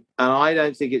 And I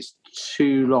don't think it's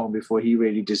too long before he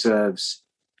really deserves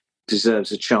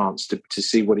a chance to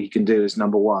see what he can do as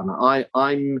number one.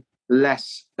 I'm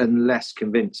less and less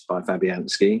convinced by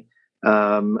Fabianski.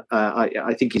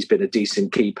 I think he's been a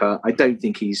decent keeper. I don't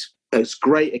think he's as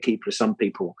great a keeper as some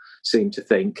people seem to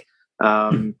think.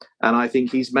 And I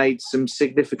think he's made some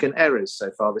significant errors so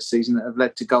far this season that have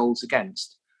led to goals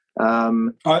against. I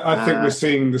think we're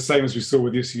seeing the same as we saw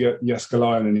with Jesper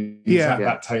Lyon, and he's at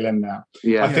that tail end now.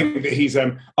 I think that he's.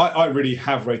 I really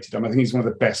have rated him. I think he's one of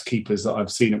the best keepers that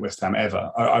I've seen at West Ham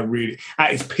ever. I really,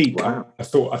 at his peak, I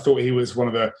thought he was one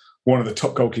of the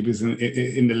top goalkeepers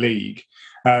in the league.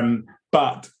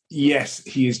 But yes,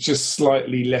 he is just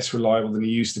slightly less reliable than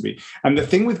he used to be. And the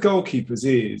thing with goalkeepers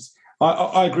is,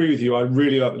 I agree with you. I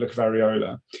really like the look of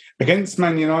Areola. Against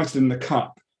Man United in the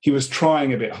Cup, he was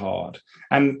trying a bit hard.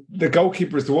 And the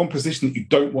goalkeeper is the one position that you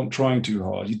don't want trying too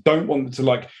hard. You don't want them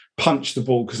to punch the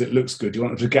ball because it looks good. You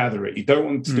want them to gather it. You don't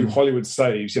want them to do Hollywood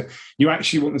saves. You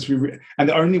actually want them to be... And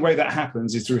the only way that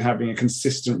happens is through having a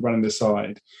consistent run in the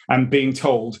side and being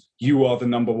told you are the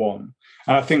number one.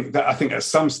 And I think at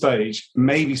some stage,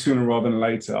 maybe sooner rather than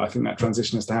later, I think that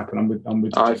transition has to happen. I'm with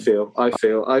you. I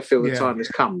feel the time has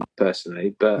come,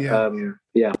 personally. But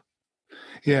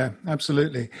Yeah,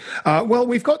 absolutely. Well,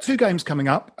 we've got two games coming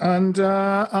up, and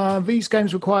these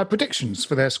games require predictions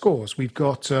for their scores. We've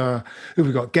got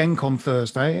Genk on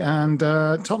Thursday and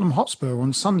Tottenham Hotspur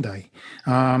on Sunday.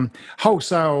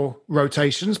 Wholesale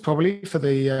rotations probably for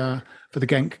the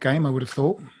Genk game, I would have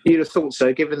thought. You'd have thought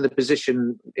so, given the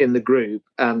position in the group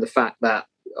and the fact that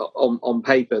on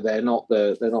paper they're not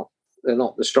the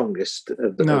strongest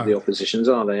of the oppositions,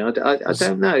 are they? I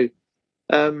don't know.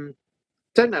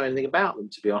 Don't know anything about them,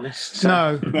 to be honest.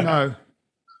 So. No.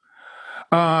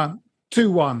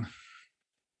 2-1.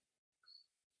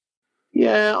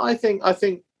 Yeah, I think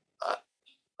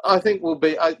we'll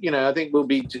be. I think we'll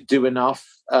be do enough.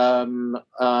 1-0.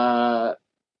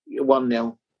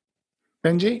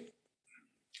 Benji?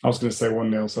 I was going to say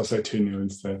 1-0, so I'll say 2-0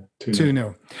 instead.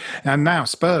 2-0. And now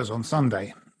Spurs on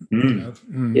Sunday.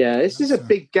 Yeah, this is a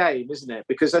big game, isn't it?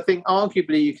 Because I think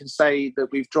arguably you can say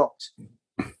that we've dropped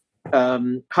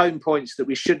home points that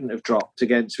we shouldn't have dropped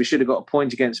against. We should have got a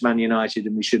point against Man United,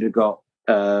 and we should have got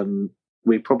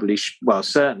we probably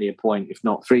certainly a point, if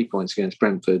not 3 points against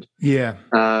Brentford. Yeah.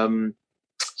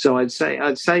 So I'd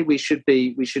say we should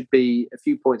be a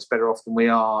few points better off than we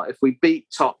are. If we beat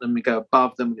Tottenham, we go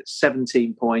above them. We get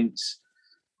 17 points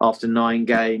after 9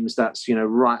 games. That's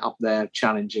right up there,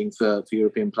 challenging for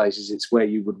European places. It's where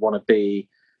you would want to be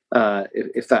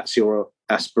if that's your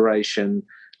aspiration.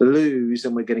 Lose,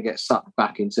 and we're going to get sucked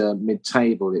back into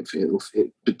mid-table. That's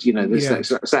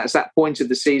that point of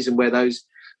the season where those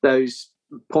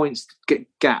points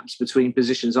gaps between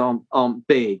positions aren't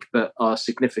big, but are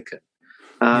significant.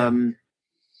 I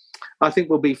think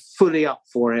we'll be fully up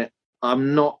for it.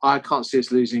 I can't see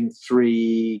us losing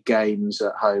 3 games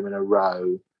at home in a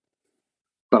row,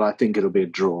 but I think it'll be a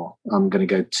draw. I'm going to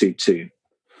go 2-2.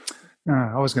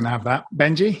 I was going to have that.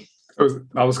 Benji?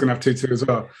 I was going to have 2-2 as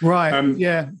well. Right,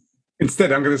 yeah.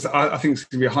 Instead, I think it's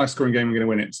going to be a high-scoring game. We're going to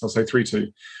win it, so I'll say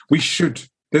 3-2. We should.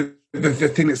 The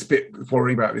thing that's a bit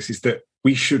worrying about this is that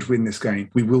we should win this game.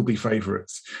 We will be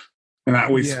favourites. And that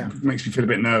always makes me feel a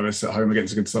bit nervous at home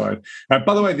against a good side.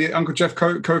 By the way, the Uncle Jeff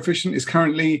coefficient is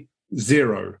currently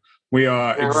 0. We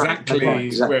are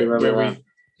exactly where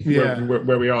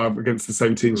we are against the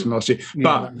same teams from last year.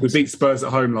 But we beat Spurs at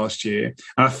home last year.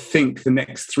 And I think the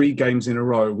next 3 games in a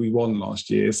row we won last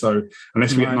year. So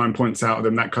unless we get 9 points out of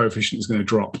them, that coefficient is going to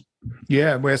drop.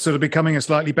 Yeah, we're sort of becoming a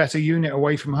slightly better unit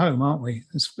away from home, aren't we?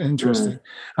 It's interesting.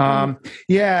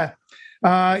 Yes,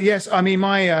 I mean,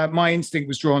 my instinct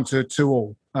was drawn to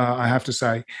 2-2, I have to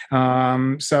say.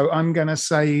 So I'm going to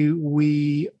say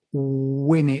we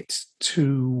win it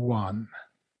 2-1.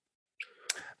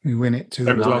 We win it 2-1.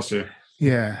 That was last year.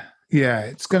 Yeah,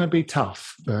 it's going to be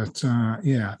tough, but I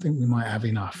think we might have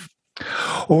enough.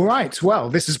 All right,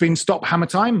 well, this has been Stop Hammer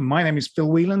Time. My name is Phil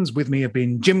Whelans. With me have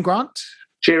been Jim Grant.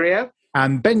 Cheerio.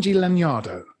 And Benji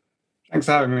Lanyardo. Thanks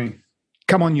for having me.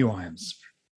 Come on, you Irons.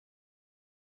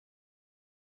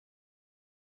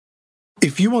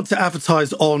 If you want to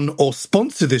advertise on or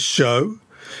sponsor this show,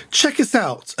 check us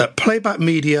out at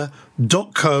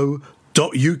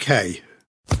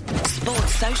playbackmedia.co.uk.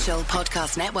 Sports Social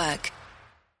Podcast Network.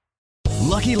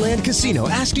 Lucky Land Casino,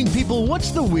 asking people, what's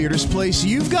the weirdest place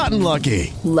you've gotten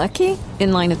lucky? Lucky?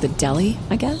 In line at the deli,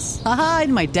 I guess? Aha,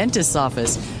 in my dentist's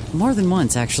office. More than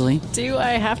once, actually. Do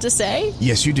I have to say?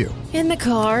 Yes, you do. In the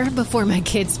car before my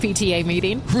kids' PTA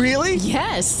meeting. Really?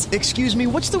 Yes. Excuse me,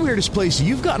 what's the weirdest place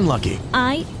you've gotten lucky?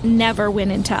 I never win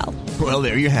and tell. Well,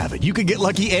 there you have it. You can get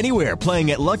lucky anywhere,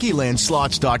 playing at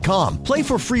LuckyLandSlots.com. Play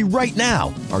for free right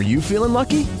now. Are you feeling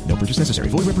lucky? No purchase necessary.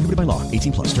 Void where prohibited by law.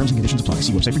 18+. Terms and conditions apply.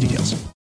 See website for details.